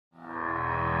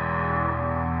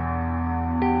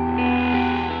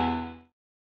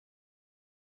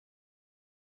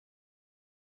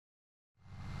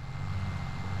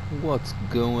What's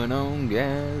going on,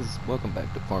 guys? Welcome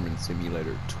back to Farming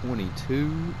Simulator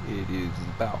 22. It is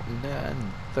about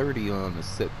 9:30 on a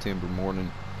September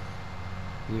morning.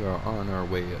 We are on our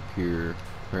way up here,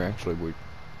 or actually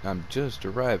I'm just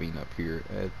arriving up here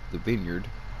at the vineyard.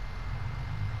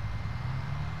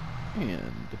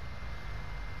 And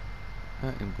I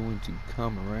am going to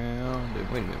come around and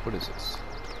wait a minute, what is this?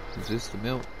 Is this the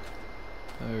milk?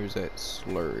 Or is that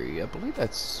slurry? I believe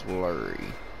that's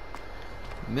slurry.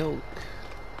 Milk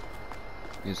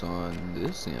is on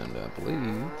this end, I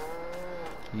believe.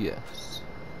 Yes.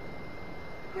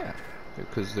 Yeah,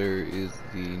 because there is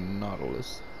the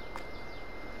Nautilus.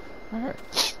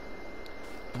 Alright.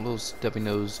 A little stubby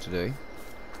nose today.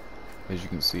 As you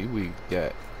can see, we've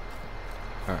got...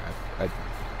 Alright,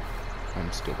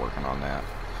 I'm still working on that.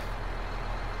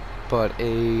 But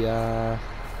a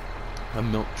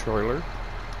milk trailer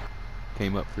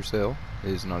came up for sale.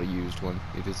 It is not a used one.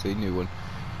 It is a new one.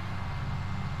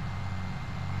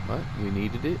 But we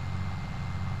needed it,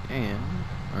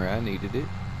 or I needed it.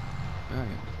 I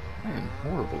am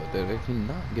horrible at that. I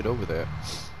cannot get over that.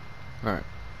 Alright.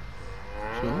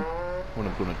 So, what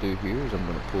I'm going to do here is I'm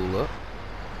going to pull up,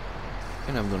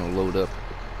 and I'm going to load up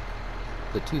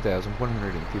the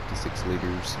 2,156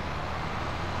 liters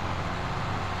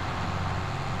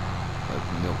of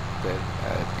milk that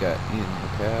I've got in the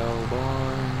cow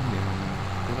barn,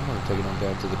 and then I'm going to take it on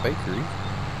down to the bakery.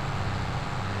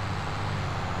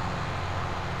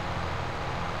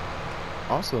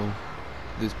 Also,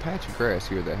 this patch of grass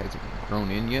here that hasn't grown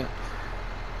in yet,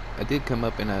 I did come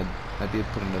up and I did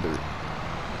put another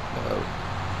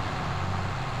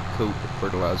coat of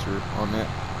fertilizer on that.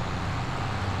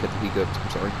 Got the hiccups, I'm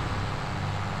sorry.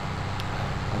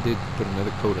 I did put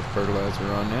another coat of fertilizer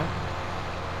on that,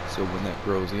 so when that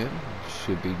grows in, it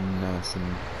should be nice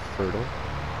and fertile.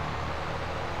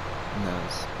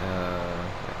 Nice.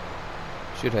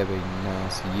 Should have a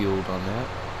nice yield on that.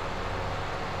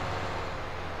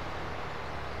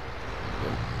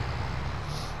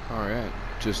 Alright,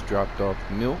 just dropped off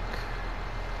milk.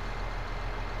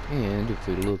 And if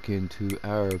we look into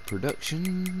our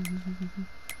production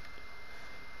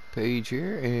page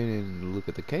here and look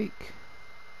at the cake,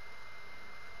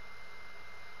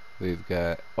 we've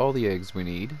got all the eggs we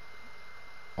need,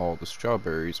 all the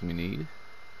strawberries we need.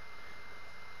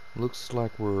 Looks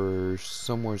like we're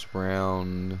somewhere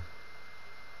around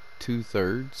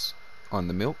 2/3 on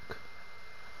the milk.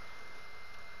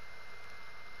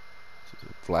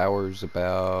 Flour's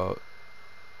about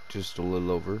just a little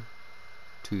over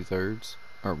 2/3,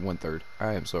 or 1/3.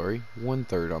 I am sorry,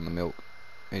 1/3 on the milk,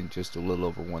 and just a little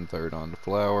over 1/3 on the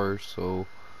flour. So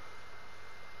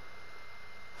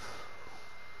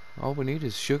all we need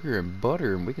is sugar and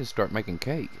butter, and we can start making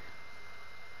cake.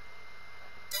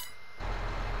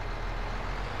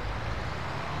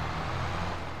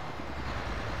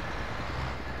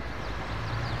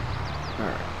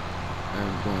 Alright.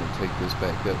 I'm going to take this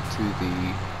back up to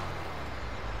the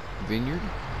vineyard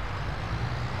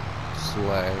 /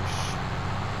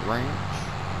 ranch,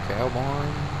 cow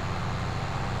barn,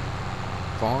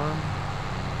 farm,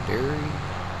 dairy,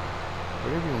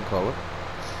 whatever you want to call it.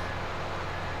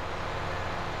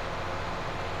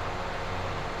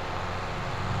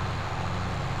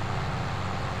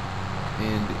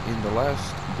 And in the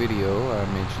last video I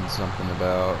mentioned something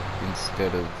about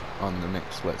on the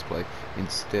next Let's Play,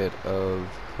 instead of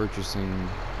purchasing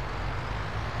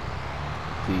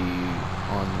the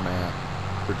on-the-map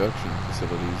production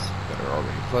facilities that are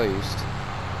already placed,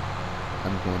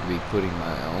 I'm going to be putting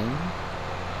my own.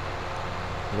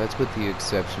 That's with the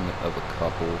exception of a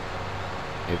couple.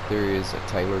 If there is a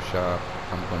tailor shop,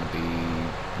 I'm going to be,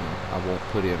 I won't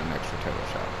put in an extra tailor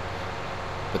shop.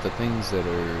 But the things that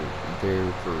are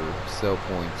there for sell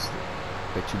points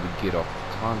that you would get off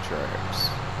of contracts,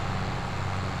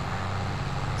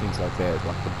 things like that,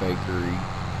 like the bakery,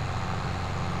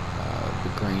 the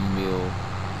grain mill,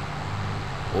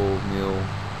 oil mill,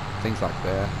 things like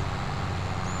that.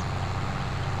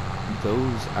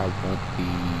 Those I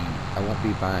won't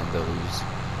be buying those.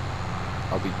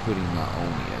 I'll be putting my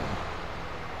own in.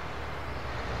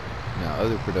 Now,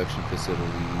 other production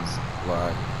facilities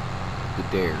like the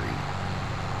dairy,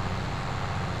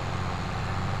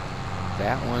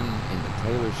 that one, in the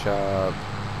tailor shop,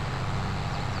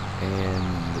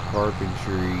 and the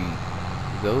carpentry,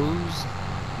 those,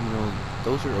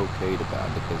 those are okay to buy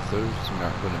because those are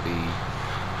not going to be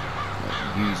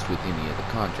used with any of the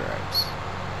contracts.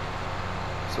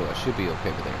 So I should be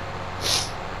okay with there.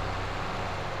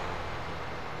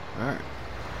 Alright,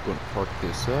 going to park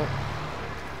this up.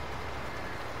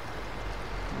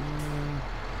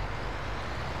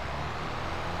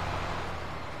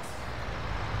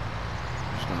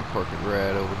 park it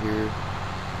right over here.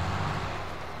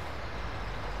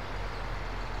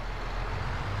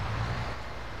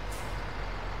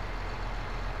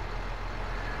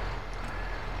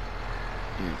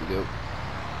 Here we go.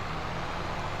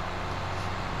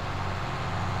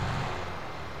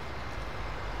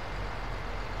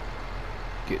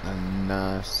 Getting a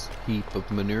nice heap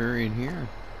of manure in here.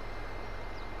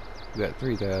 We got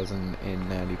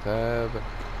 3,095. I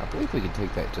believe we can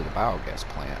take that to the biogas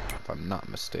plant, if I'm not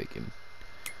mistaken.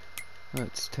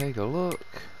 Let's take a look.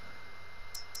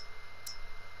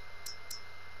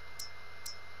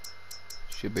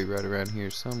 Should be right around here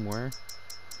somewhere.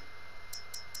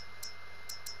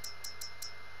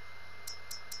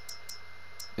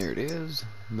 There it is,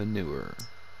 manure. It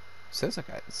says I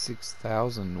got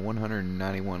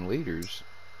 6,191 liters.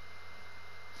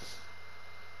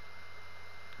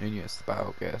 And yes, the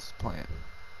biogas plant.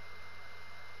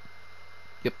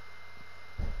 Yep.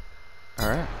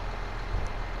 Alright.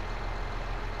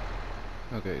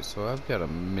 Okay, so I've got a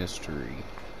mystery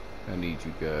I need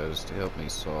you guys to help me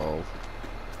solve.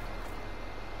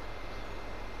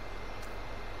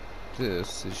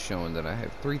 This is showing that I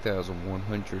have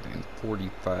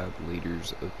 3,145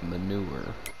 liters of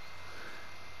manure.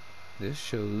 This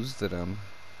shows that I've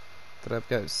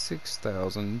got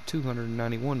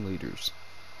 6,291 liters.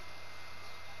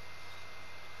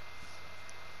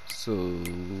 So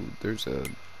there's a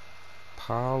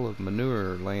pile of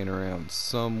manure laying around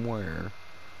somewhere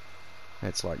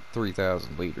that's like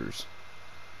 3,000 liters.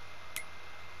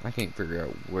 I can't figure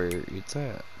out where it's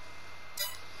at.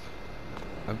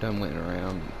 I've done went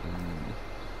around and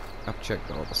I've checked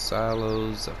all the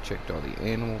silos, I've checked all the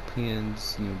animal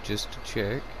pens, you know, just to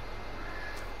check.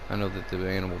 I know that the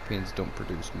animal pens don't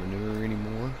produce manure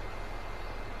anymore.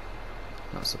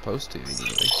 Not supposed to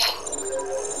anyway.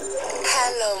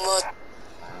 Hello,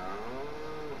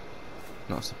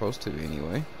 not supposed to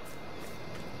anyway.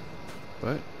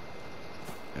 But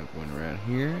I've went around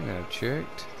here and I've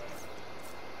checked.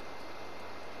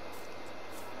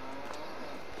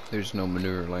 There's no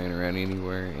manure laying around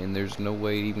anywhere, and there's no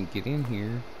way to even get in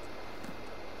here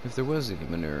if there was any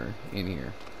manure in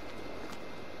here.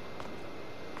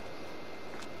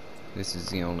 This is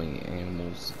the only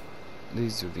animals,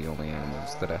 these are the only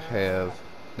animals that I have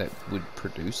that would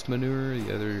produce manure.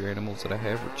 The other animals that I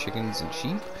have are chickens and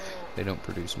sheep. They don't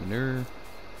produce manure.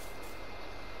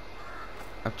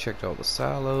 I've checked all the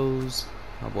silos.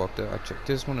 I walked up, I checked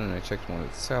this one, and I checked one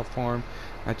at the South Farm.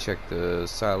 I checked the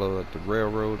silo at the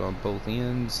railroad on both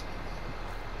ends.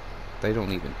 They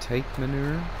don't even take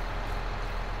manure.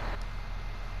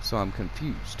 So I'm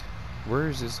confused. Where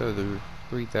is this other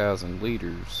 3,000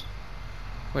 liters?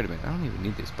 Wait a minute, I don't even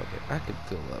need this bucket. I could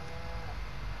fill up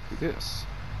with this.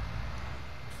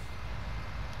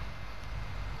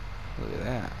 Look at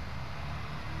that.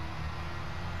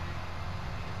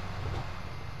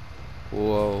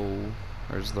 Whoa,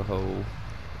 there's the hole.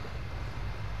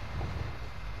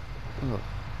 Oh,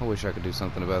 I wish I could do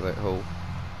something about that hole.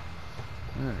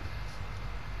 Alright.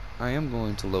 I am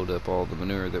going to load up all the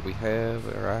manure that we have,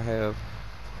 or I have.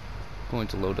 Going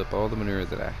to load up all the manure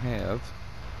that I have.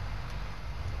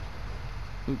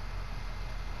 Oop.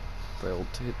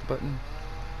 Failed to hit the button.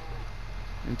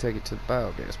 And take it to the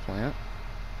biogas plant.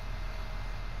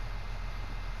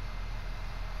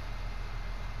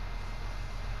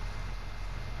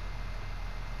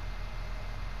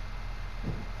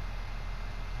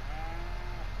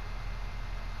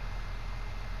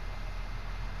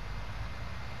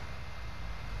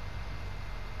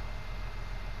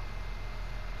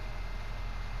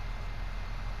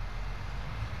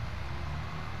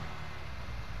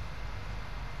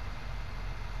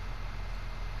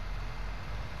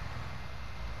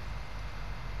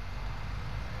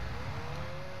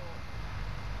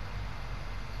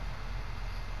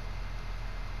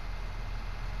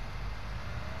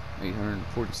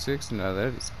 $846. Now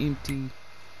that is empty.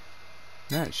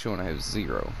 Now it's showing I have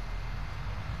 0.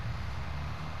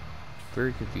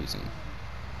 Very confusing.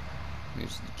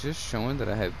 It's just showing that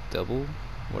I have double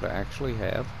what I actually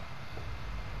have.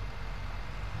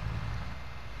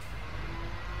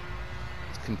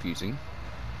 It's confusing.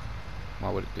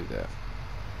 Why would it do that?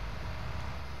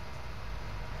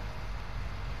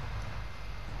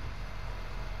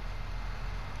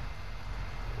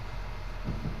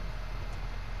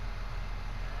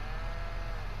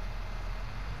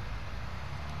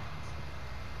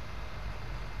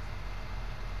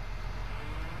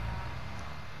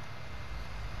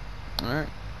 Alright,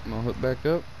 I'm gonna hook back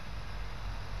up.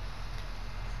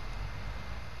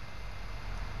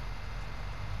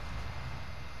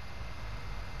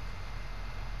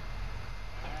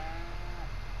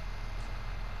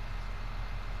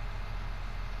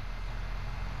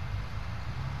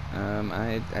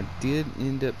 I did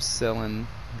end up selling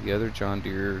the other John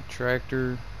Deere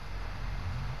tractor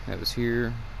that was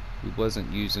here. We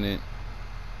wasn't using it.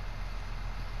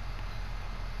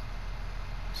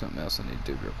 Something else I need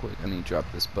to do real quick. I need to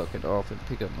drop this bucket off and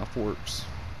pick up my forks.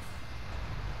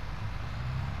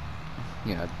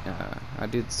 Yeah, I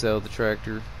did sell the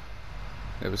tractor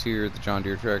that was here, the John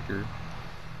Deere tractor.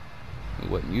 We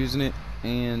wasn't using it,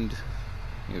 and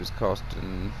it was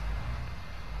costing.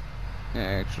 It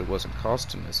actually wasn't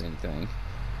costing us anything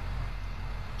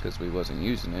because we wasn't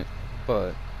using it,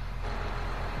 but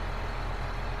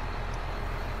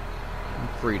I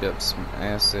freed up some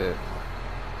asset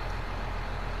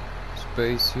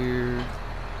space here.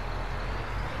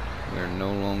 We're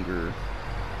no longer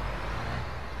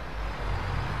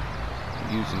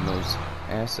using those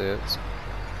assets,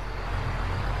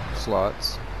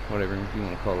 slots, whatever you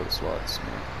want to call it, slots.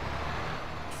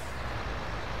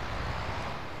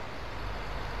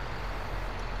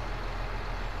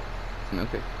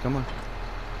 Okay, come on,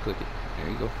 click it. There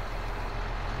you go.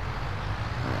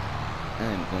 Alright,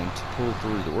 I'm going to pull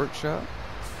through the workshop.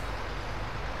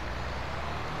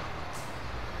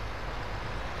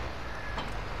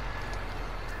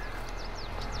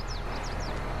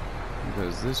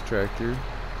 Because this tractor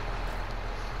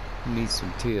needs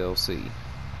some TLC.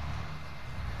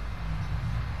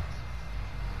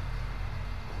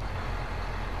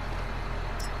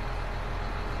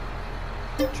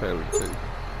 Trailer 2.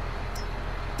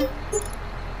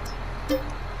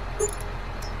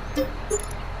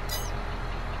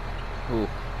 Ooh,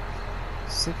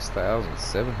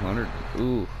 6,700.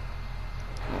 Ooh.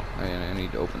 Oh, and I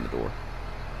need to open the door.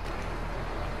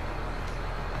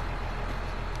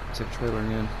 Is that trailer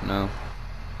in? No.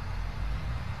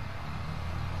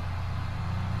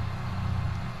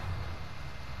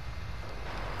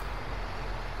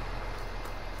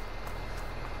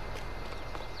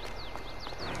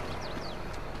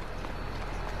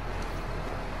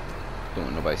 Don't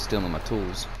want nobody stealing my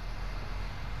tools.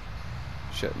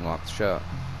 Shut and lock the shop.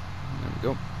 There we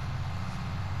go.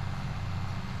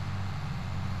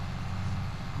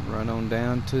 Run on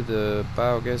down to the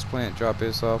biogas plant, drop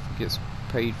this off, get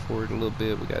paid for it a little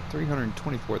bit. We got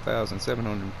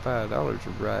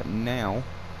 $324,705 right now.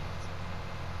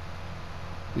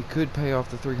 We could pay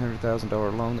off the $300,000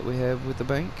 loan that we have with the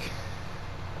bank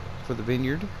for the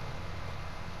vineyard,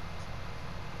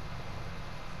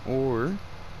 or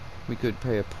we could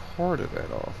pay a part of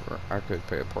that off, or I could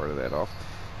pay a part of that off,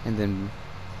 and then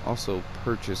also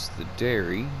purchase the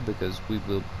dairy, because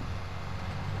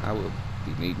I will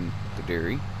be needing the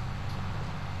dairy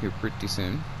here pretty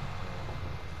soon.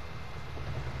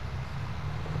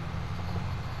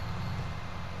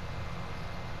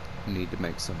 Need to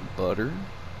make some butter.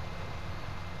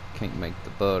 Can't make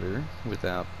the butter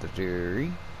without the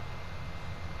dairy.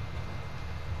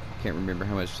 Can't remember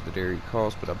how much the dairy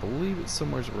costs, but I believe it's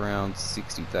somewhere around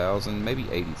 60,000, maybe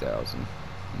 80,000.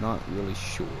 Not really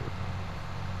sure.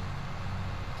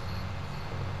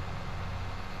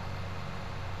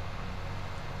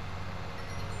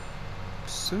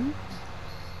 So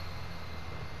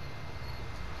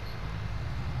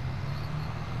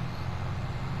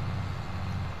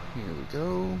here we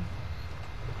go.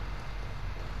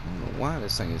 I don't know why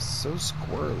this thing is so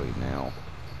squirrely now.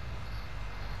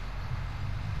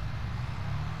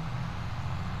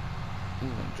 I'm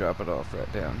gonna drop it off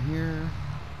right down here.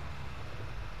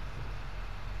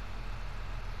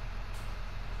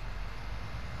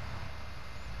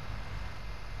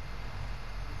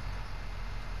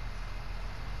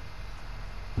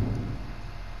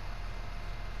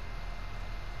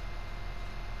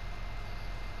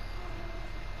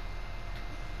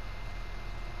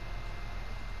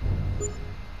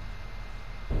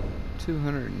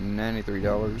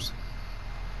 $293.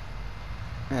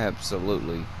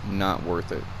 Absolutely not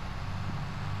worth it.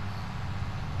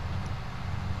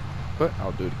 But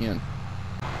I'll do it again.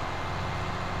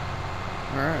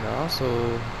 Alright, I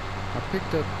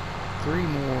picked up 3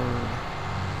 more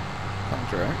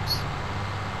contracts.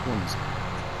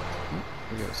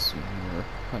 We got some more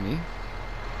honey.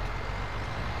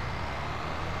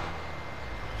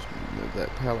 Just move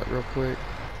that pallet real quick.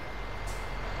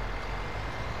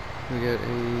 We got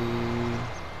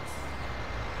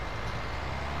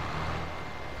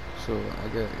so I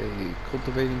got a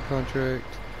cultivating contract,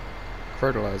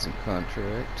 fertilizing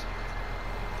contract,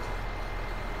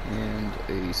 and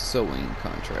a sowing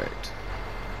contract.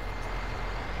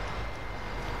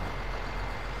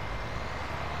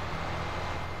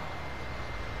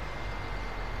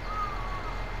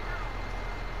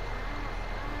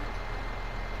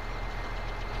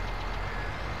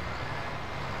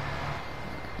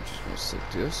 I'm just gonna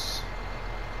set this.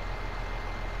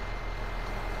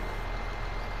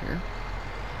 there.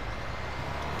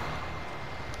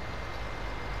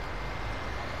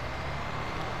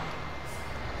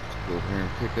 Let's go over here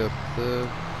and pick up the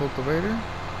cultivator.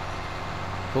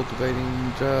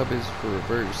 Cultivating job is for a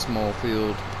very small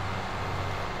field.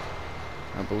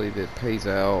 I believe it pays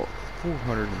out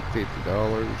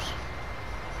 $450.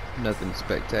 Nothing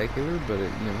spectacular, but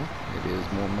it, you know, it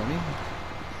is more money.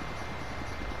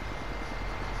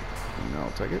 And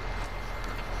I'll take it.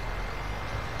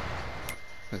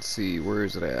 Let's see, where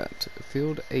is it at?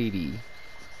 Field 80,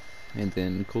 and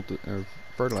then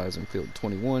fertilizing field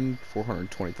 21,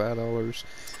 $425,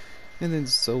 and then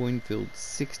sowing field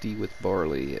 60 with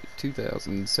barley at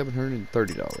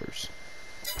 $2,730.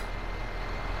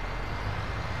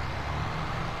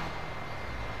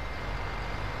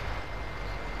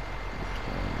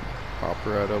 Hop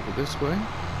right over this way.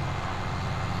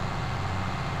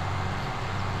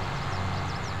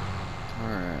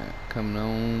 Alright, coming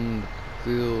on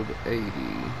field 80.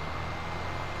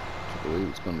 I believe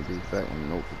it's going to be that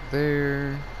one over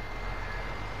there.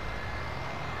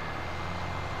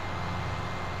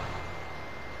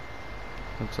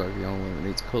 Looks like the only one that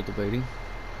needs cultivating.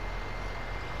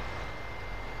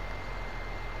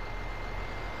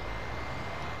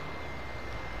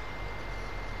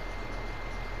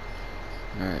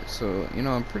 Alright, so, you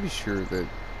know, I'm pretty sure that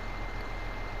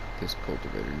this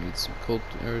cultivator needs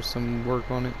some work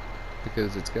on it,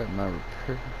 because it's got my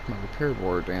repair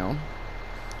bar down.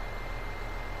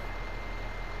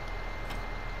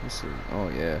 Let's see. Oh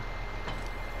yeah.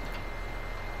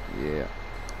 Yeah.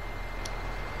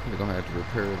 We're gonna have to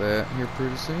repair that here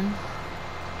pretty soon.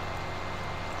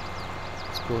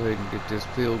 Let's go ahead and get this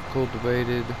field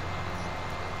cultivated.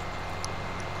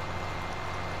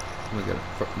 We got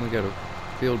a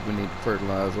field we need to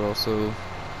fertilize also.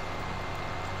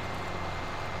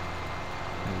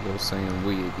 I'll go saying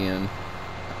we again.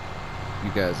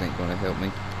 You guys ain't gonna help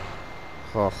me.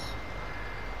 Oh.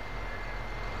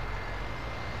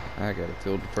 I got a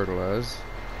field to fertilize.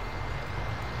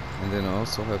 And then I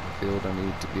also have a field I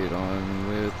need to get on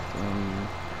with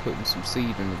putting some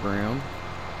seed in the ground.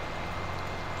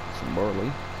 Some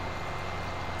barley.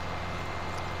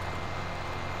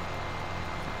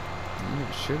 And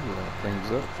it should wrap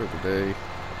things up for the day.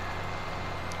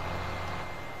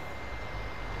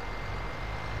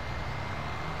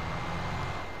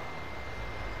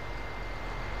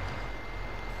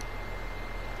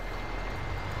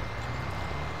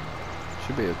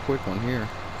 Should be a quick one here.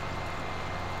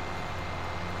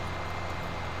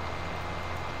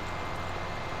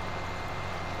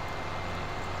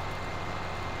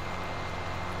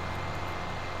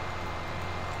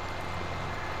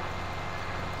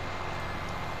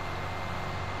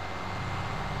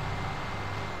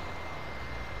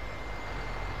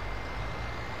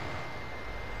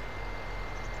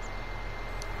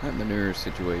 That manure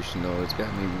situation though, it's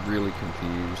got me really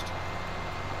confused.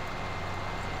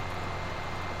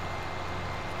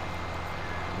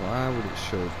 Why would it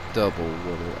show double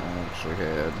what it actually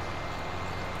had?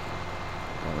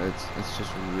 Oh, it's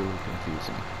just really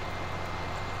confusing.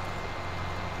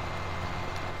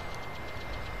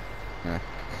 I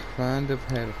kind of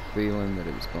had a feeling that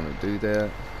it was going to do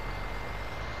that.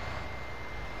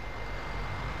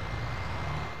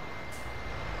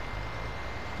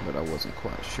 But I wasn't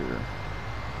quite sure.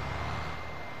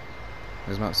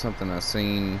 It's not something I've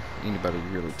seen anybody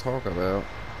really talk about.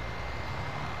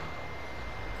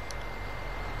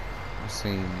 I've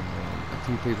seen a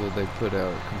few people, they put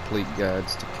out complete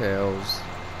guides to cows,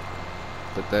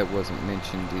 but that wasn't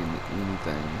mentioned in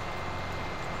anything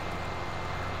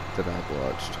that I've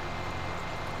watched.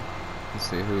 Let's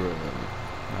see who,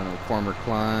 I know Farmer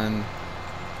Klein,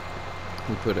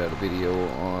 he put out a video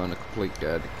on a complete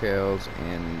guide to cows,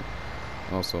 and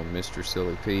also Mr.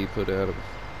 Silly P put out a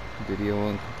video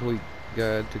on complete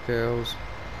guide to cows,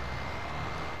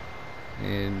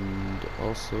 and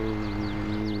also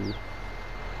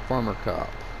Farmer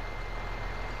Cop,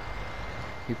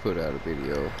 he put out a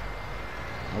video.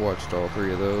 I watched all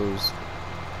three of those,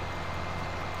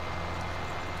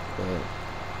 but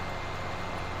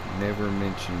never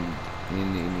mentioned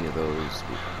in any of those,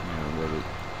 you know, whether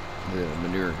the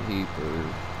manure heap or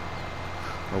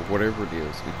whatever it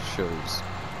is, it shows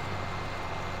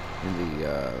in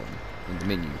the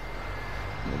menu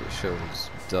that it shows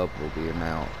double the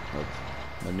amount of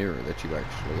manure that you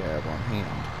actually have on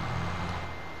hand.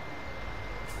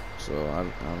 So I don't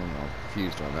know, I'm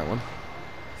confused on that one.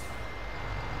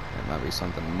 It might be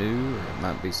something new, or it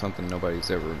might be something nobody's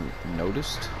ever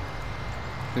noticed.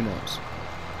 Who knows?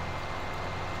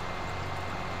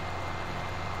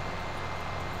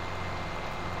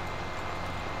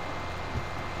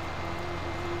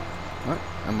 Alright,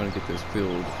 I'm gonna get this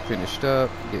field finished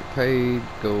up, get paid,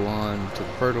 go on to the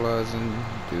fertilizing,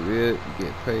 do it,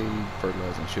 get paid.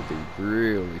 Fertilizing should be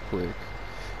really quick.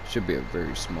 Should be a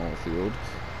very small field.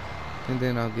 And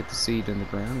then I'll get the seed in the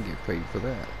ground and get paid for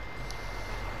that.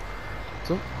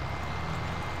 So,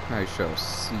 I shall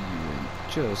see you in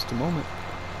just a moment.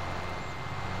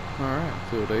 Alright,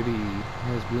 field 80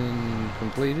 has been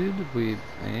completed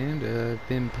and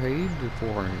been paid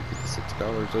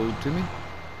 $456 owed to me.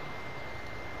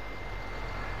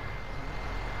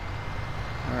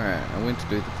 Alright, I went to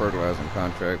do the fertilizing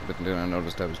contract, but then I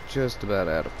noticed I was just about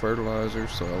out of fertilizer,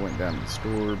 so I went down to the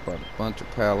store, bought a bunch of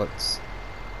pallets,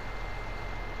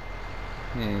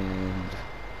 and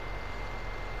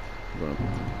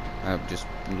I've just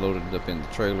loaded it up in the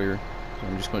trailer. So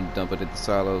I'm just going to dump it at the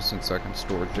silo since I can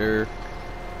store it there,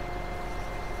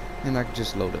 and I can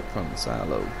just load it from the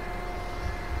silo.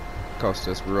 Cost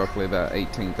us roughly about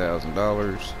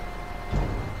 $18,000.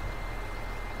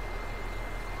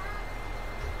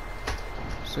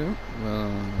 So,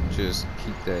 just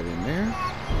keep that in there.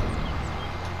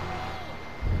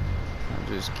 I'll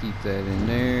just keep that in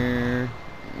there,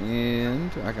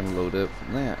 and I can load up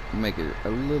from that, make it a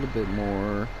little bit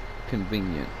more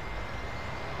convenient.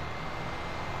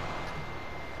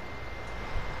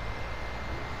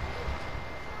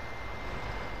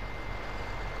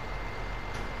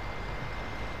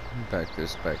 Back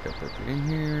this back up in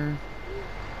here.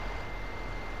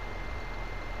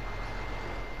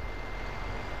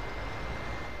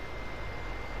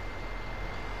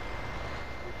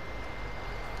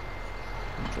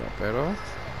 Drop that off.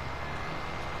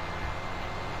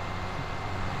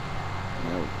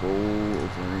 Now go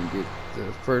over and get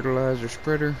the fertilizer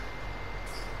spreader.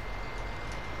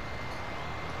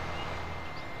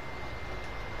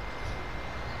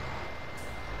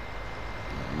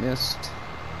 I missed.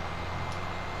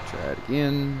 Try it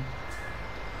again.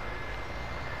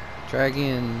 Try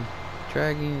again. Try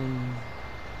again.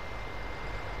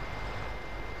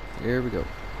 There we go.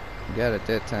 Got it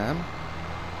that time.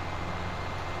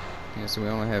 Yeah, so we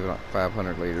only have like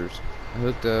 500 liters. I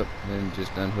hooked up, then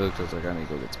just unhooked. I was like, I need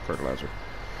to go get some fertilizer.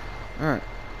 Alright.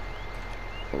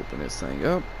 Open this thing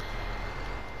up.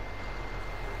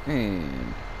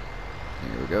 And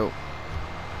there we go.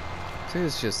 See,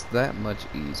 it's just that much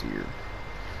easier.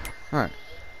 Alright.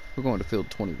 We're going to field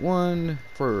 21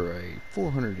 for a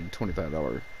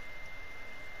 $425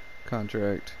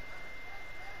 contract.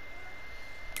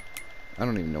 I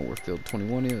don't even know where field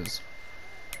 21 is.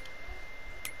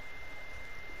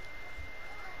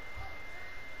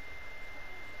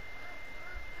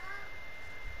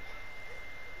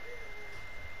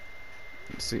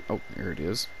 Let's see. Oh, here it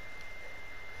is.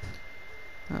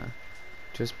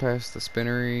 Just past the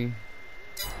spinnery.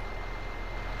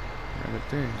 Right up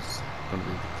there. It's going to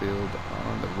be the field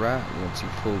on the right once you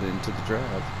pulled into the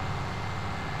drive.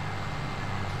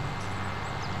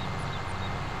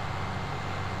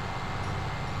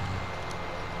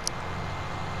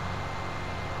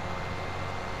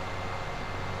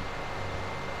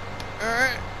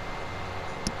 Alright.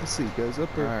 Let's see, goes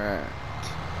up there. Alright.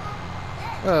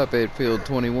 Up at field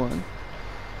 21.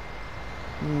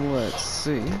 Let's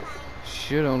see.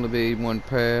 Should only be one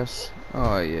pass.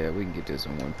 Oh yeah, we can get this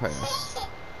in one pass.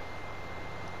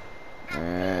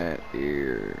 Right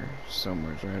here.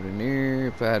 Somewhere's right in here.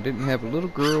 If I didn't have a little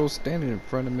girl standing in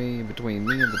front of me, between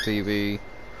me and the TV,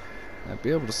 I'd be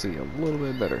able to see a little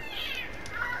bit better.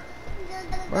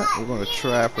 But we're going to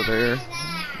try for there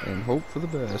and hope for the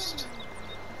best.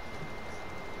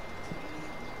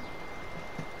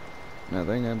 I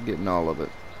think I'm getting all of it.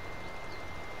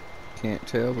 Can't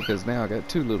tell because now I got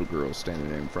two little girls standing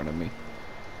there in front of me,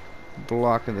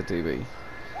 blocking the TV.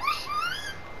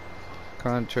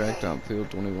 Contract on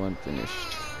field 21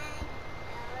 finished.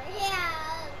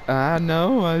 I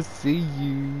know, I see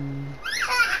you.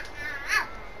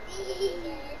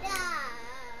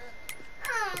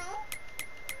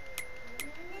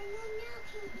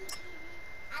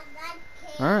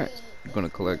 Alright, I'm going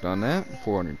to collect on that.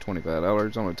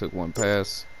 $425. Only took one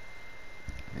pass.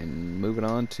 And moving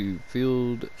on to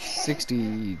field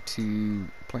 60 to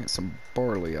plant some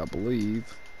barley, I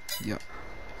believe. Yep.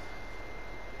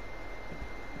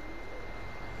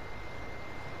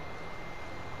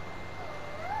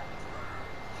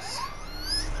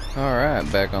 Alright,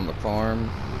 back on the farm.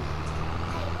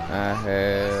 I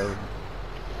have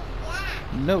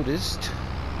noticed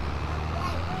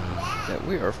that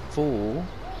we are full.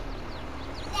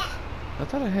 I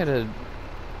thought I had a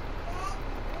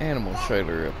animal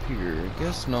trailer up here. I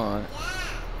guess not.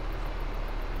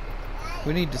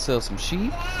 We need to sell some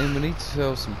sheep and we need to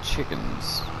sell some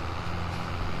chickens.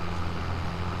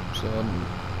 So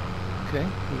Okay,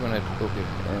 we're gonna have to go get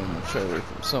an animal trailer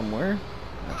from somewhere.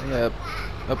 Yep,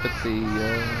 up at the,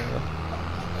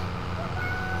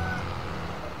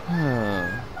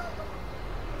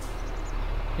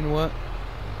 you know what?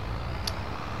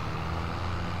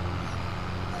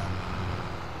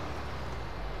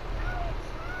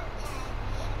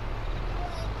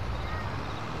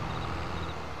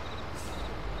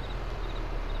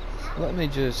 Let me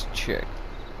just check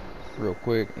real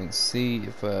quick and see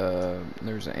if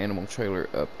there's an animal trailer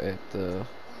up at the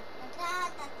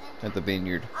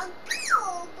vineyard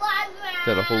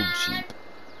that'll hold sheep.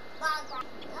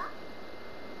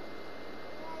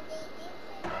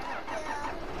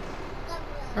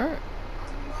 Alright.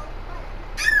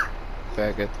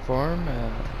 Back at the farm.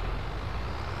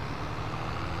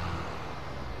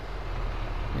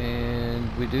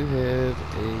 And we do have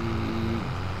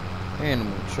a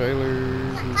animal trailer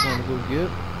we're gonna go get.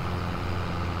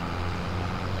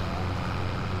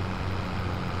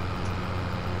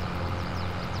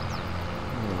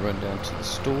 I'm gonna run down to the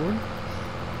store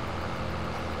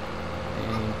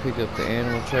and pick up the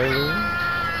animal trailer.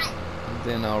 And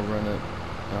then I'll run it.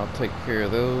 I'll take care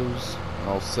of those.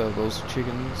 I'll sell those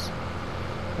chickens.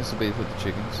 This will be for the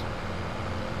chickens.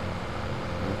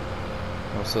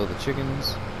 I'll sell the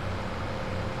chickens.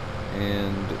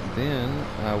 And then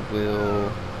I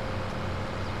will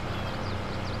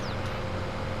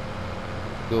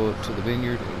go up to the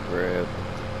vineyard and grab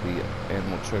the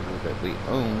animal trailer that we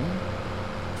own.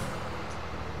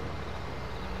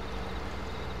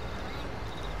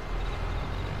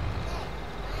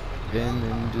 And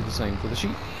then do the same for the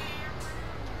sheep.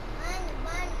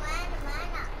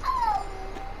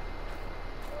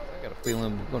 I got a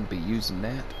feeling we're going to be using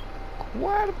that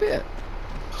quite a bit.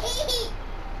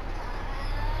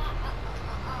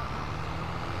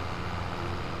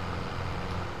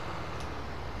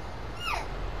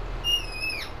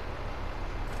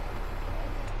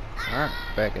 Alright,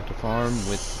 back at the farm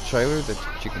with the trailer that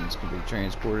the chickens can be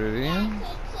transported in.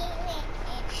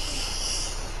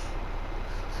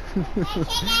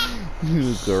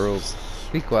 You girls,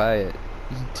 be quiet.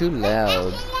 You're too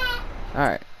loud.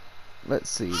 Alright, let's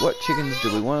see. What chickens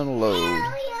do we want to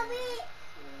load?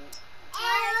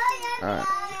 Alright.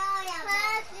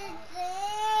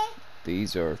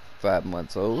 These are 5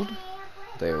 months old.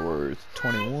 They're worth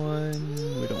 21.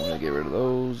 We don't want to get rid of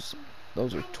those.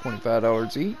 Those are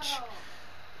 $25 each.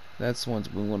 That's the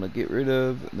ones we want to get rid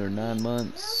of. They're 9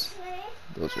 months.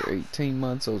 Those are 18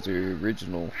 months. Those are the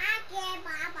original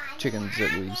chickens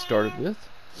that we started with.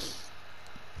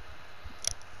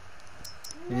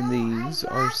 And these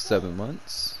are 7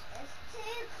 months.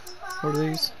 What are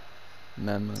these?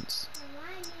 9 months.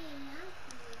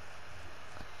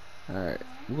 Alright,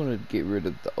 we're going to get rid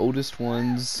of the oldest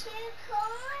ones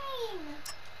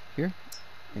here.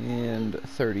 And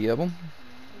 30 of them.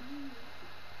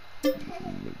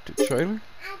 Move to trailer.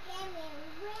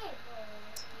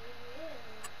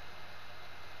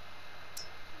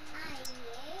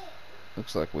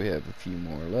 Looks like we have a few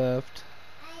more left.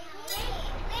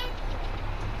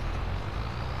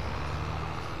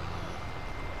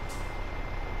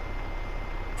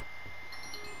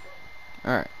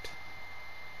 Alright.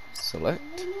 Select.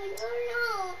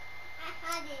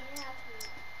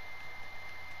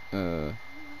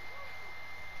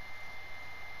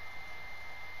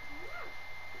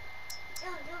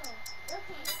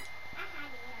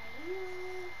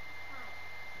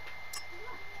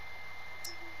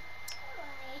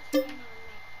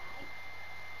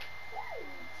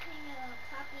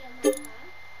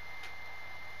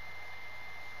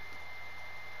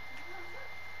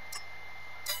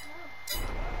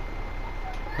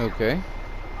 Okay.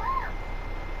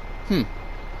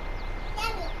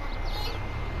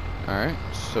 Alright,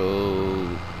 so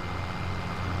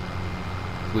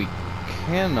we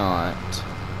cannot,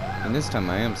 and this time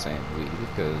I am saying we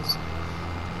because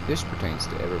this pertains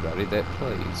to everybody that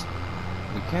plays.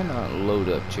 We cannot load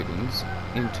up chickens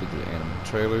into the animal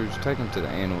trailers, take them to the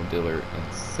animal dealer,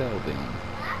 and sell them.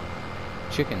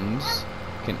 Chickens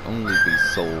can only be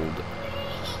sold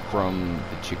from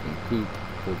the chicken coop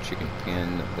or chicken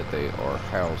pen that they are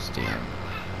housed in.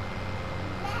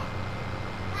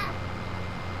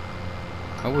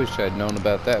 I wish I'd known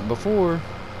about that before.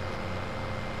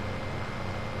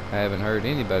 I haven't heard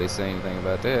anybody say anything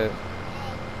about that.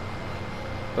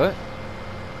 But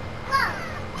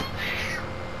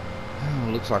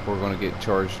looks like we're going to get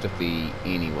charged a fee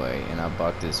anyway, and I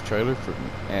bought this trailer for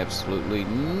absolutely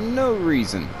no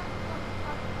reason.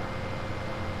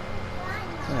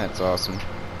 That's awesome.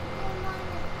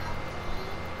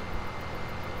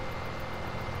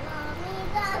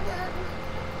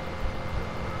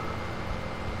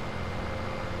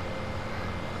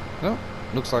 Well,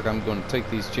 looks like I'm going to take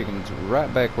these chickens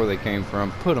right back where they came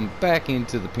from, put them back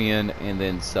into the pen, and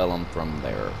then sell them from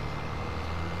there.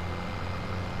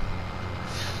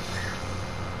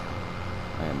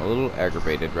 I am a little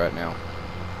aggravated right now.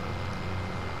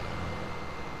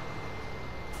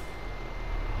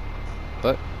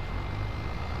 But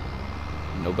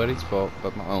nobody's fault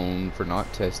but my own for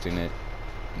not testing it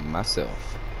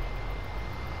myself.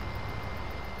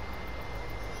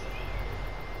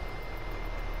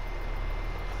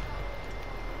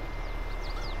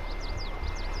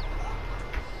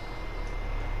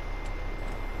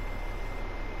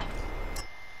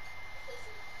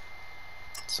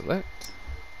 Select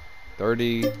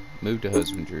 30, move to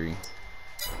husbandry.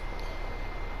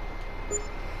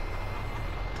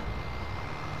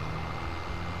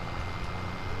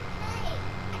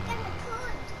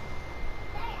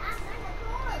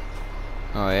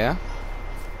 Oh yeah?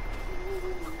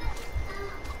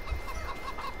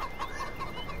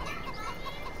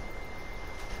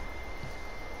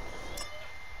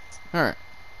 Alright.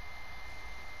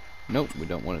 Nope, we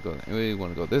don't want to go there. We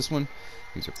want to go this one.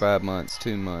 These are 5 months,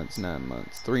 2 months, 9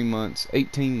 months, 3 months,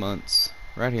 18 months.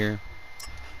 Right here.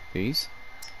 These.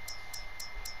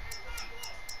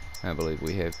 I believe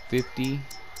we have 50.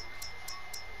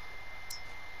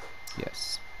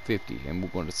 Yes, 50. And we're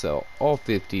going to sell all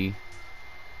 50.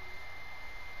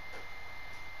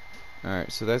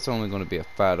 Alright, so that's only going to be a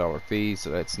 $5 fee, so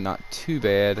that's not too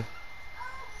bad.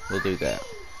 We'll do that.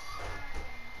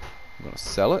 I'm going to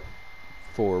sell it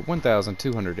for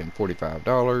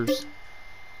 $1,245.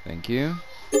 Thank you.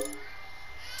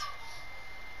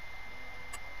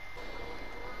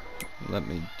 Let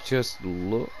me just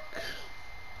look.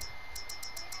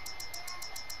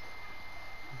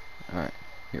 Alright,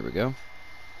 here we go.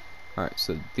 Alright,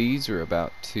 so these are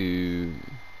about to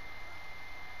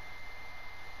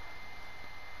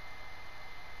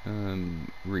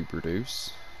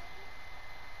reproduce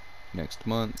next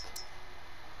month.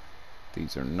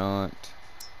 These are not.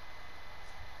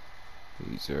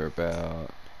 These are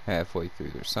about halfway through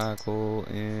their cycle,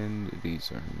 and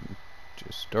these are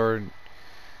just started.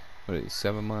 What are these,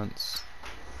 7 months?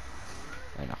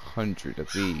 And 100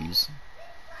 of these.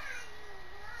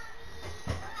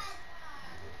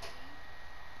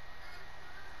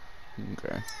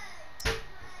 Okay.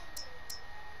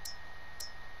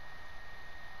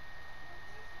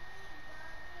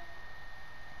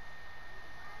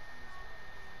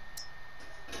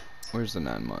 Where's the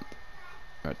 9 month?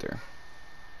 Right there.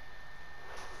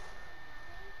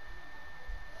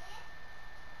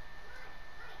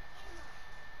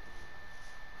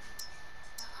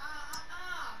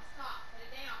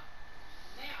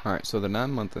 Alright, so the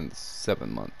 9 month and the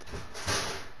 7 month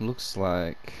looks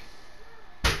like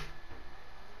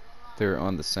they're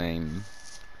on the same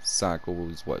cycle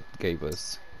as what gave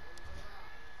us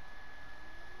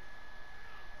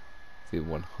the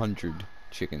 100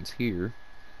 chickens here.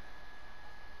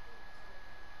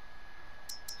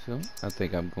 So I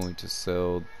think I'm going to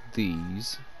sell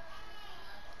these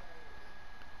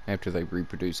after they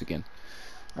reproduce again.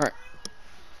 Alright,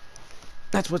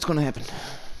 that's what's going to happen.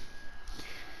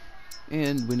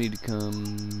 And we need to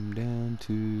come down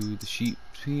to the sheep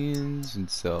pens and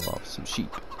sell off some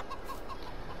sheep.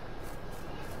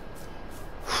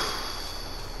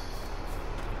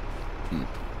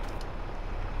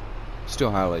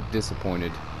 Still highly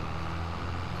disappointed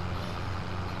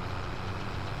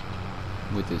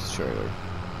with this trailer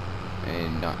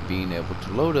and not being able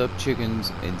to load up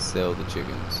chickens and sell the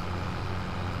chickens.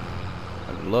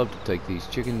 I'd love to take these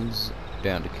chickens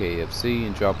down to KFC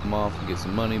and drop them off and get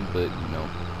some money, but you know,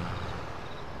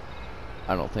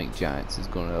 I don't think Giants is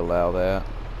going to allow that.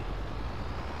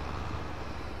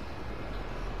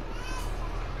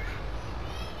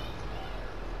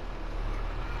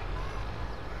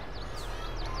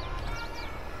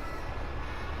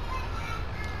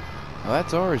 Well,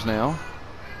 that's ours now.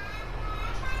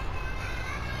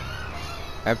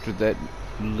 After that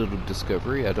little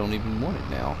discovery, I don't even want it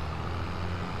now.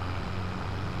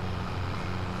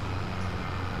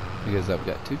 Because I've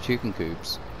got 2 chicken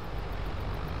coops.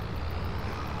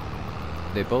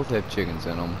 They both have chickens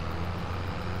in them.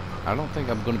 I don't think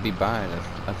I'm going to be buying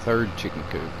a 3rd chicken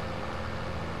coop.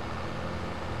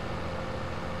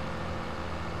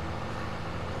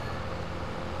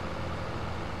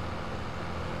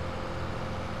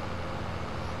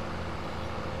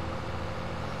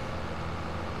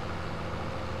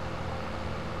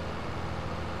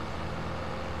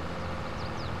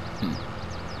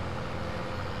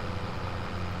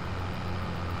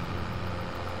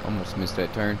 Almost missed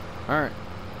that turn. Alright,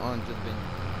 on to the bin.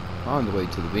 On the way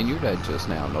to the vineyard, I just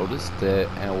now noticed that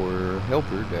our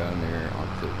helper down there on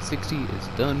field 60 is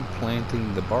done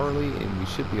planting the barley, and we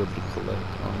should be able to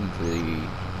collect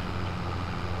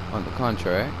on the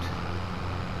contract.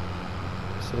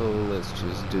 So let's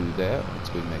just do that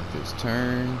once we make this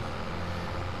turn.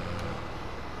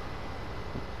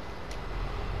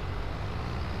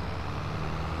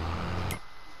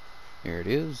 There it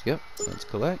is. Yep, let's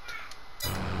collect.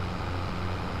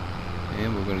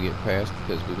 And we're gonna get past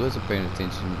because we wasn't paying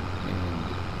attention.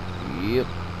 And yep,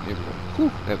 there we go.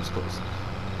 Whew, that was close.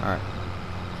 Alright.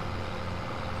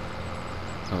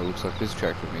 Oh, it looks like this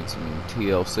tractor needs some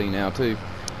TLC now too.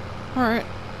 Alright.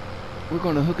 We're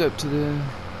gonna hook up to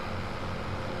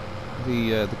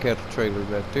the cattle trailer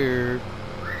right there.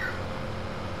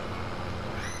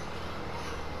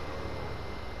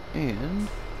 And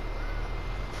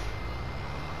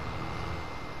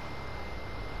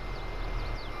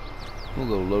we'll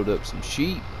go load up some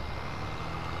sheep.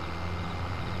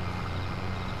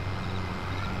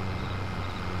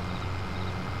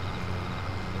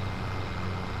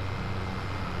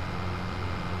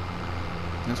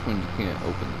 That's when you can't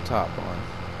open the top bar.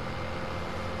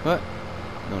 But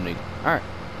no need. Alright,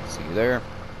 see you there.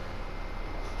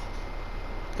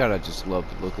 God, I just love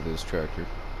the look of this tractor.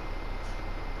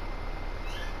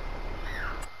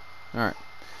 Alright.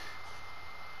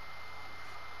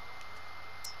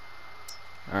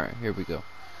 Alright, here we go.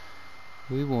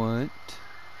 We want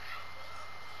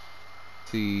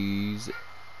these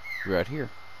right here.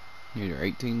 These are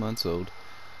 18 months old.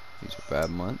 These are 5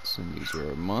 months, and these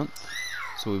are a month.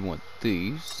 So we want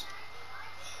these.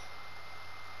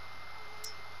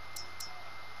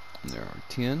 And there are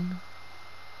 10.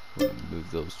 We'll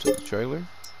move those to the trailer.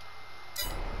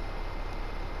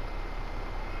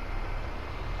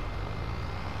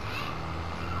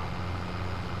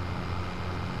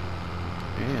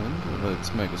 And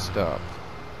let's make a stop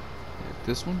at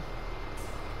this one.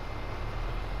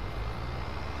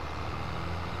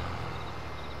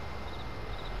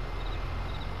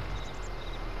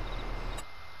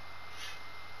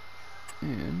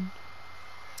 And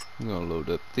I'm gonna load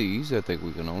up these. I think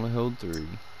we can only hold 3.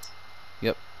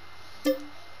 Yep.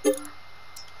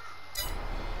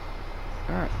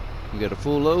 Alright, we got a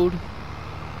full load.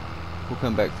 We'll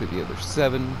come back for the other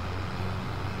 7.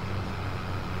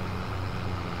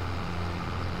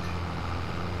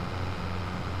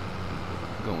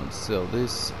 Go and sell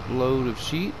this load of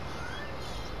sheep.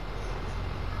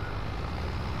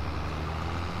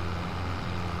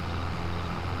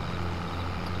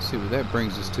 See what that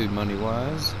brings us to money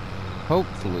wise.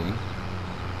 Hopefully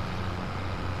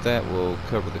that will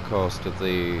cover the cost of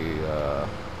the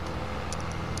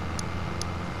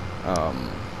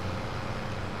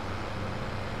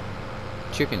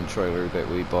chicken trailer that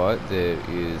we bought that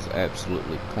is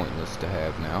absolutely pointless to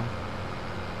have now.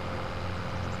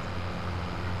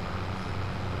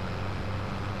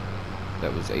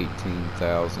 That was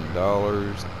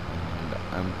 $18,000, and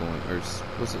I'm going, or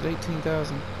was it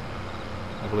 18,000?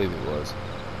 I believe it was.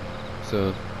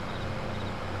 So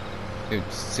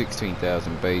it's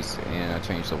 16,000 base, and I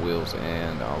changed the wheels,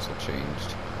 and I also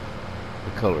changed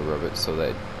the color of it, so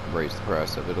that raised the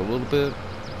price of it a little bit.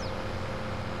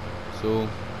 So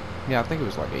yeah, I think it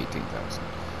was like 18,000,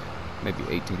 maybe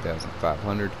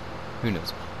 18,500. Who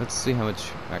knows? Let's see how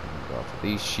much I can make off of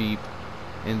these sheep,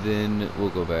 and then we'll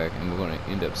go back and we're going to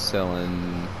end up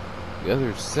selling the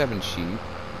other 7 sheep.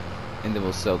 And then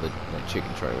we'll sell the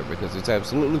chicken trailer because it's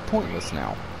absolutely pointless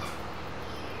now.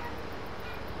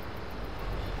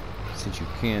 Since you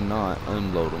cannot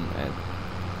unload them at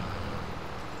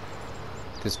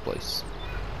this place.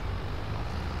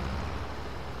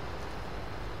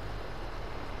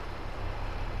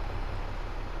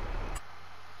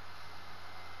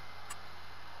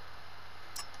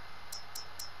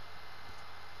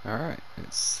 Alright,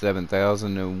 it's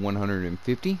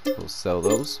 7,150. We'll sell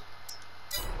those.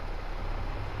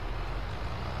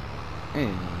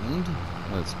 And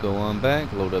let's go on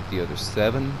back, load up the other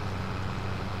 7.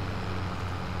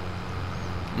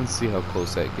 Let's see how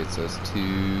close that gets us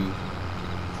to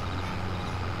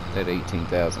that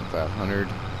 18,500.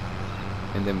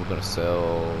 And then we're going to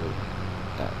sell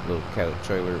that little cattle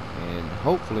trailer and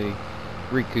hopefully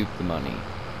recoup the money.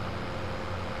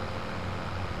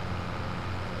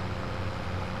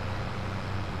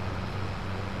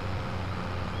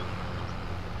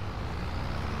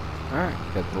 Alright,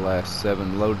 got the last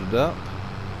 7 loaded up.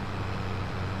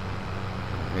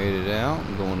 Headed out.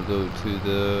 I'm going to go to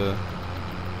the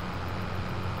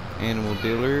animal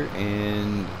dealer,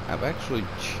 and I've actually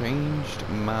changed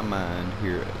my mind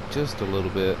here just a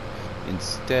little bit.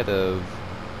 Instead of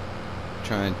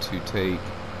trying to take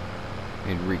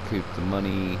and recoup the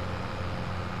money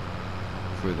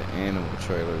for the animal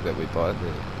trailer that we bought,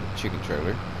 the chicken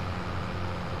trailer,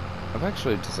 I've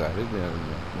actually decided that,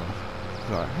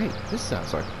 well, hey, this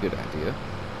sounds like a good idea.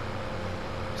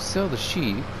 Sell the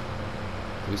sheep.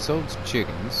 We sold some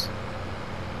chickens.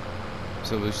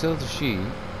 So we sell the sheep,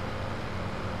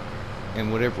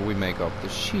 and whatever we make off the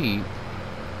sheep,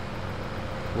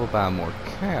 we'll buy more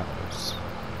cows.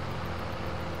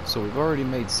 So we've already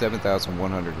made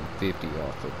 7,150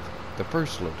 off of the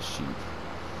first load of sheep.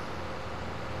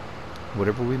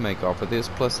 Whatever we make off of this,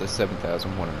 plus the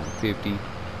 7,150,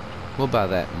 we'll buy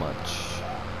that much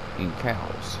in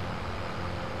cows.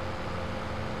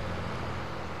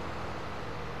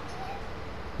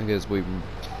 Because we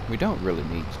don't really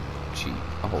need sheep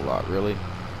a whole lot, really.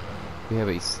 We have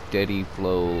a steady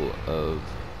flow of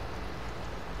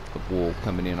wool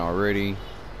coming in already.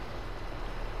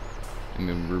 I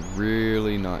mean, we're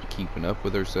really not keeping up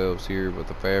with ourselves here with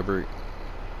the fabric.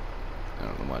 I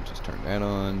don't know why I just turned that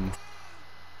on.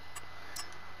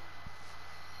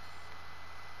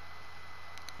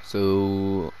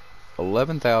 So,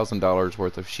 $11,000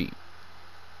 worth of sheep.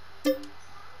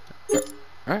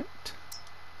 Alright.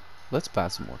 Let's buy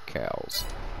some more cows.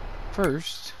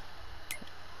 First,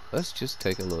 let's just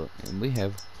take a look. And we've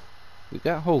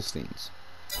got Holsteins.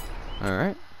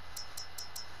 Alright.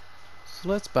 So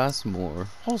let's buy some more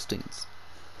Holsteins.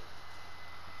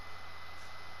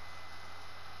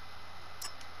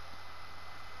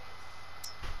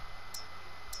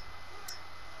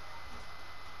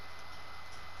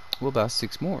 We'll buy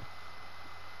 6 more.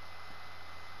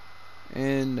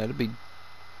 And that'll be,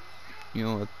 you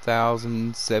know,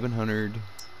 1,700.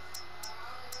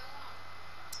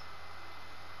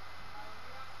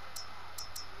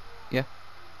 Yeah.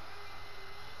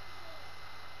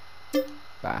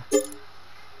 Bye.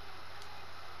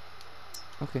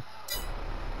 Okay.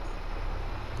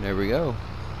 There we go.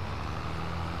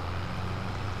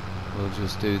 We'll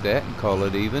just do that and call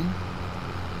it even.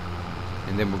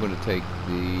 And then we're going to take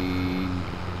the...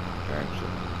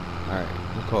 Actually, alright,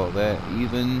 we'll call that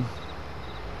even.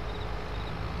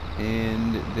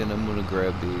 And then I'm going to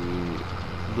grab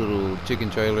the little chicken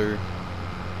trailer,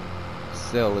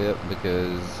 sell it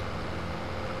because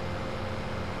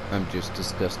I'm just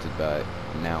disgusted by it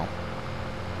now.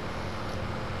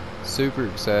 Super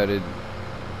excited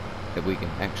that we can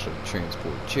actually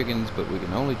transport chickens, but we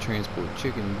can only transport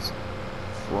chickens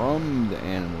from the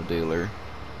animal dealer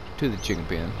to the chicken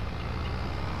pen.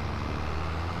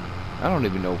 I don't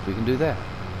even know if we can do that.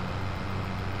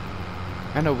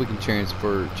 I know we can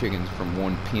transfer chickens from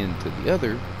one pen to the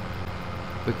other,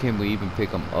 but can we even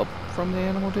pick them up from the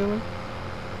animal dealer?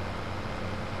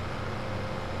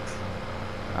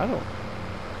 I don't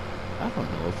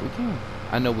know if we can.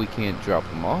 I know we can't drop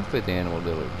them off at the animal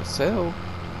dealer to sell,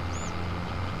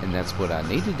 and that's what I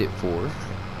needed it for.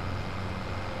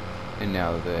 And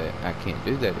now that I can't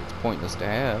do that, it's pointless to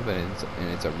have, and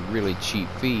it's a really cheap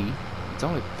fee. It's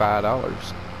only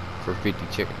 $5 for 50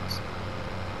 chickens.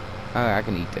 I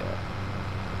can eat that.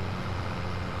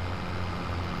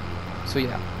 So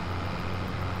yeah,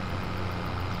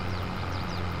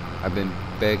 I've been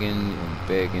begging and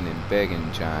begging and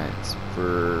begging Giants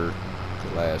for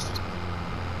the last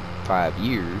 5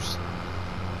 years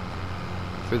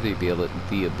for the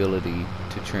ability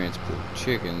to transport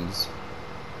chickens.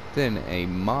 Then a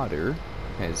modder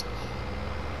has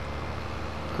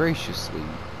graciously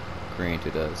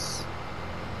granted us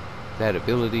that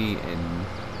ability, and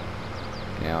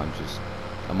now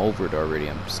I'm over it already.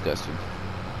 I'm disgusted.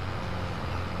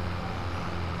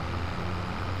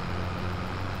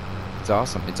 It's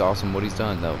awesome. It's awesome what he's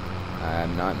done, though.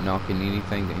 I'm not knocking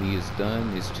anything that he has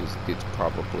done. It's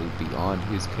probably beyond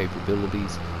his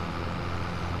capabilities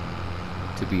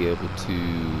to be able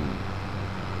to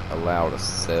allow to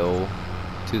sell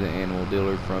to the animal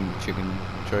dealer from the chicken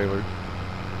trailer.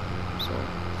 So,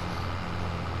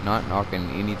 not knocking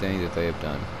anything that they have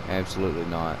done. Absolutely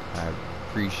not. I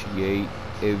appreciate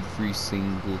every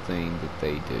single thing that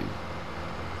they do.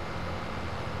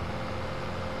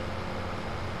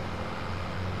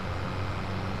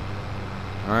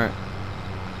 Alright.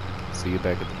 See you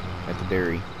back at the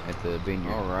dairy, at the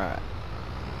vineyard. Alright.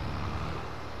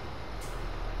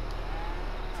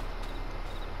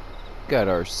 Got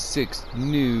our 6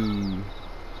 new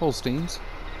Holsteins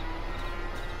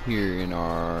here in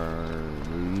our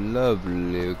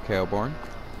lovely cow barn.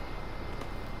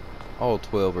 All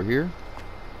 12 are here.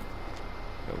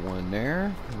 Got one there,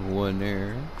 one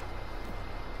there.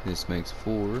 This makes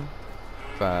 4,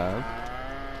 5,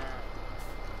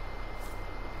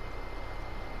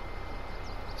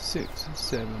 6,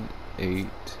 7, 8,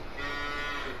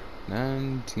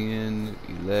 9, 10,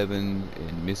 11,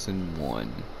 and missing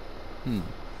 1.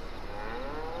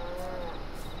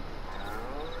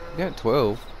 Got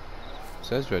 12.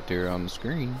 Says right there on the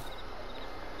screen.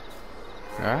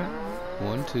 Alright.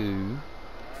 1, 2,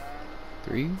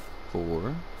 3,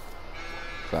 4,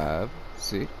 5,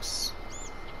 6,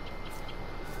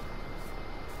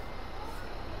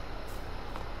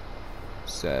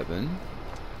 7,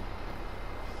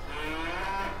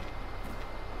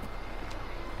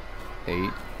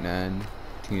 8, 9,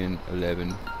 10,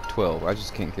 11, 12. I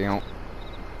just can't count.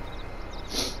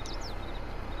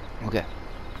 Okay.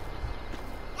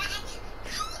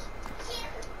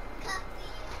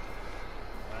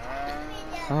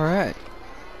 Alright.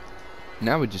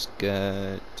 Now we just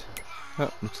got...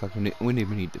 Oh, looks like we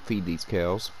need to feed these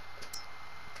cows.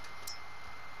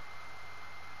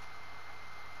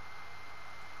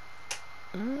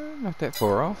 Not that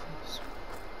far off.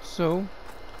 So,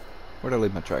 where'd I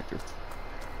leave my tractor?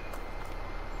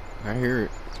 I hear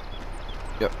it.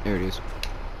 Yep, there it is.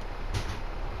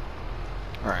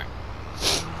 Alright.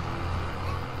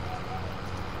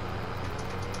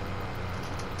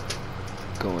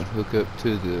 Go and hook up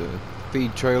to the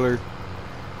feed trailer.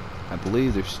 I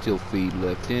believe there's still feed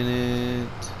left in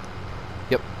it.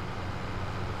 Yep.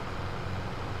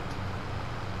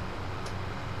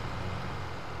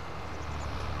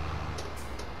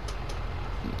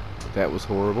 That was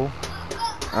horrible.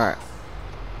 Alright.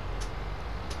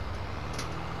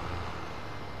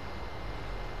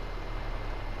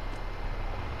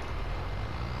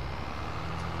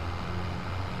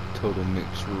 Total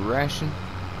mixed ration.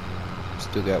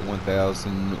 Still got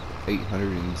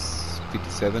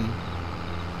 1,857.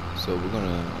 So we're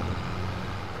gonna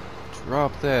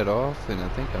drop that off, and I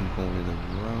think I'm going the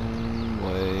wrong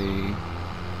way.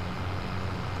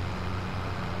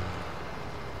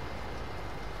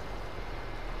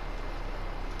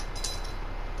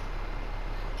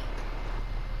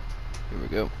 Here we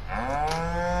go.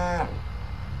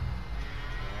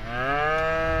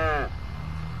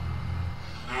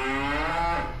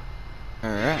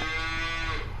 Alright.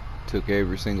 Took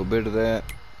every single bit of that.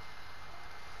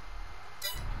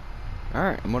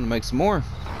 Alright, I'm gonna make some more.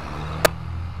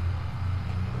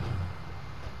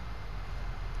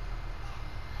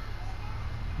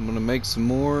 I'm gonna make some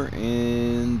more,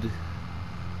 and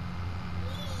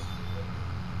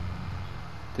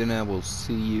then I will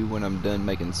see you when I'm done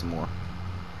making some more.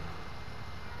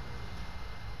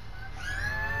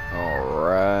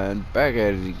 Alright, back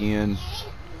at it again.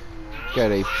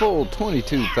 Got a full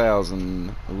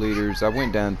 22,000 liters. I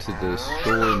went down to the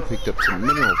store and picked up some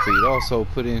mineral feed. Also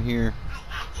put in here.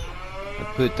 I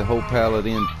put the whole pallet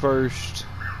in first,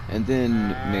 and then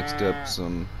mixed up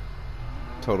some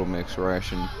total mix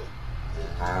ration.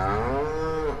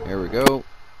 There we go.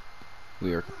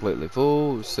 We are completely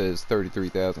full. It says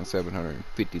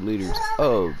 33,750 liters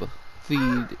of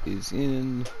feed is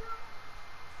in.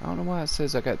 I don't know why it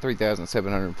says I got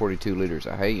 3,742 liters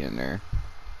of hay in there.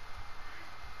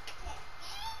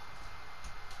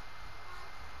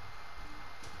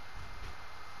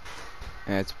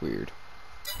 That's weird.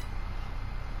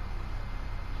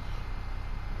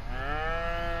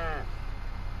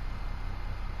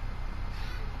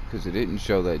 Because it didn't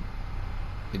show that.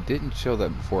 It didn't show that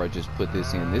before I just put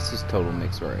this in. This is total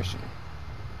mixed ration.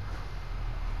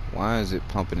 Why is it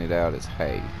pumping it out as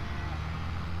hay?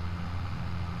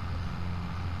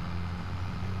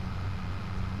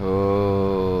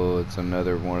 Oh, it's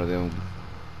another one of them.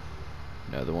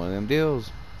 Another one of them deals.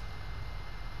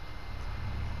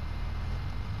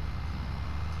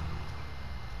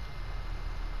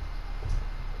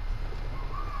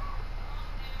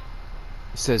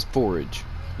 It says forage.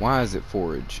 Why is it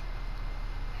forage?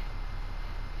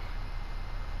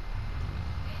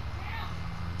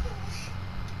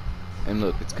 And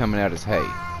look, it's coming out as hay.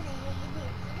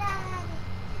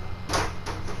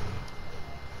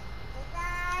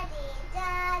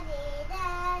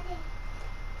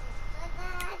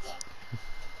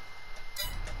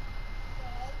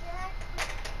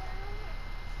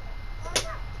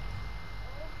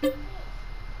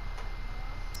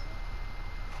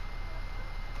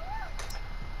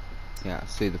 Yeah,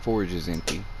 see, the forage is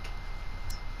empty.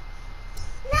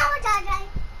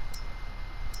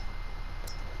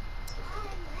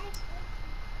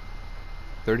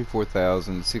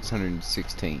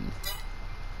 34,616.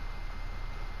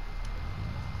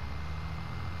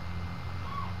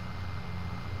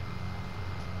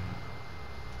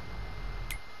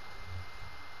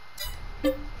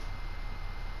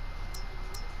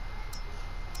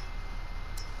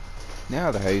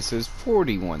 Now the hay says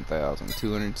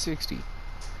 41,260.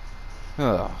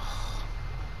 Oh,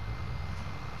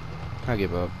 I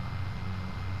give up.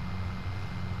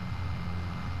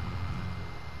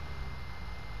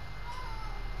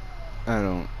 I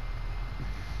don't.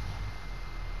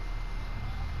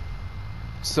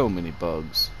 So many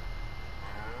bugs.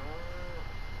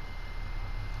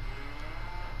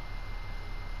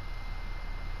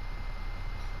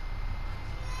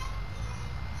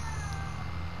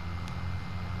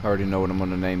 I already know what I'm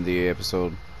gonna name the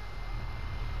episode.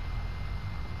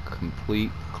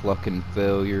 Complete Cluckin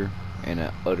failure and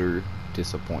an utter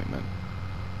disappointment.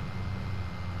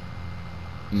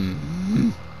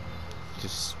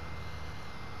 Just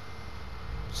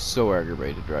so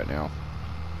aggravated right now.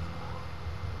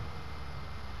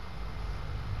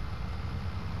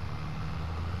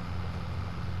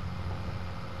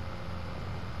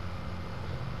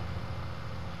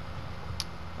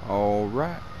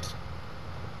 Alright.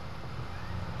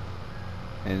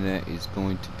 And that is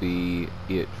going to be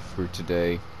it for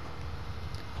today.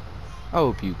 I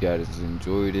hope you guys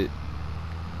enjoyed it.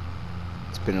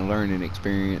 It's been a learning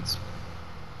experience.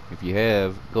 If you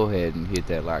have, go ahead and hit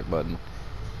that like button.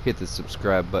 Hit the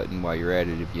subscribe button while you're at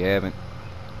it if you haven't.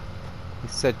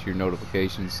 Set your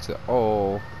notifications to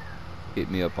all.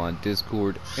 Hit me up on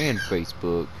Discord and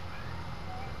Facebook.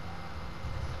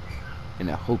 And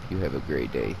I hope you have a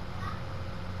great day.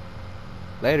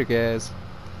 Later, guys.